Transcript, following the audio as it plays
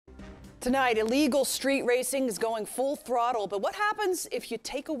Tonight, illegal street racing is going full throttle, but what happens if you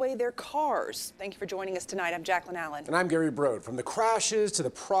take away their cars? Thank you for joining us tonight. I'm Jacqueline Allen. And I'm Gary Brode. From the crashes to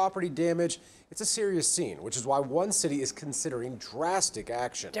the property damage, it's a serious scene, which is why one city is considering drastic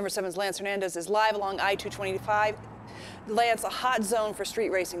action. Denver 7's Lance Hernandez is live along I-225. Lance, a hot zone for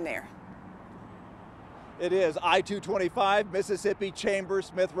street racing there. It is I-225, Mississippi, Chambers,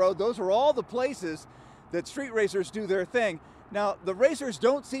 Smith Road. Those are all the places that street racers do their thing. Now, the racers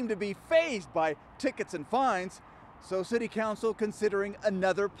don't seem to be fazed by tickets and fines, so City Council considering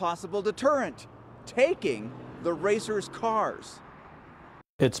another possible deterrent, taking the racers' cars.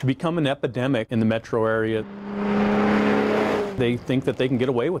 It's become an epidemic in the metro area. They think that they can get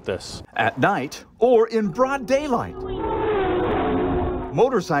away with this. At night or in broad daylight.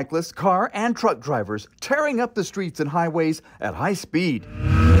 Motorcyclists, car and truck drivers tearing up the streets and highways at high speed.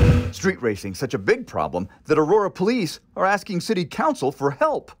 Street racing such a big problem that Aurora police are asking City Council for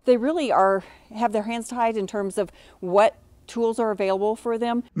help. They really have their hands tied in terms of what tools are available for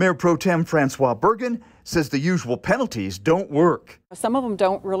them. Mayor Pro Tem Francois Bergen says the usual penalties don't work. Some of them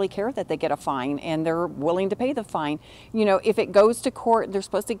don't really care that they get a fine, and they're willing to pay the fine. You know, if it goes to court, they're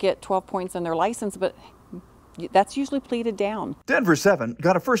supposed to get 12 points on their license, but that's usually pleaded down. Denver 7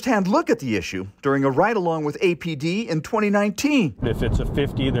 got a first-hand look at the issue during a ride-along with APD in 2019. If it's a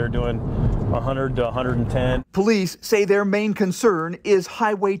 50, they're doing 100 to 110. Police say their main concern is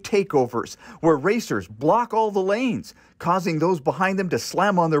highway takeovers, where racers block all the lanes, causing those behind them to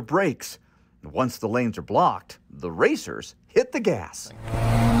slam on their brakes. Once the lanes are blocked, the racers hit the gas.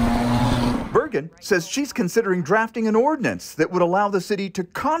 Bergen says she's considering drafting an ordinance that would allow the city to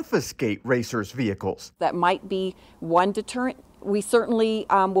confiscate racers' vehicles. That might be one deterrent. We certainly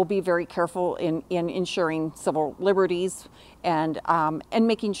will be very careful in ensuring civil liberties and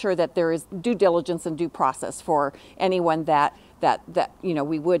making sure that there is due diligence and due process for anyone that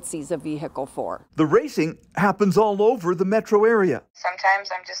we would seize a vehicle for. The racing happens all over the metro area. Sometimes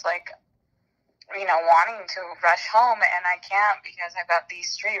I'm just like, wanting to rush home, and I can't because I've got these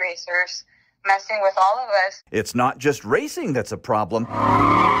street racers messing with all of us. It's not just racing that's a problem.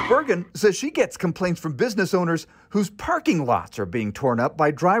 Bergen says she gets complaints from business owners whose parking lots are being torn up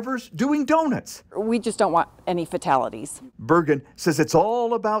by drivers doing donuts. We just don't want any fatalities. Bergen says it's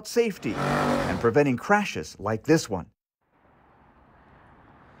all about safety and preventing crashes like this one.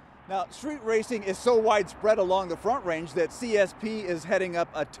 Now, street racing is so widespread along the Front Range that CSP is heading up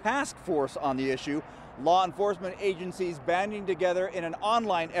a task force on the issue. Law enforcement agencies banding together in an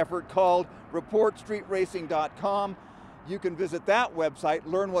online effort called reportstreetracing.com. You can visit that website,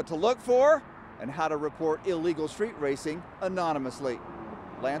 learn what to look for, and how to report illegal street racing anonymously.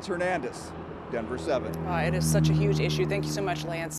 Lance Hernandez, Denver 7. It is such a huge issue. Thank you so much, Lance.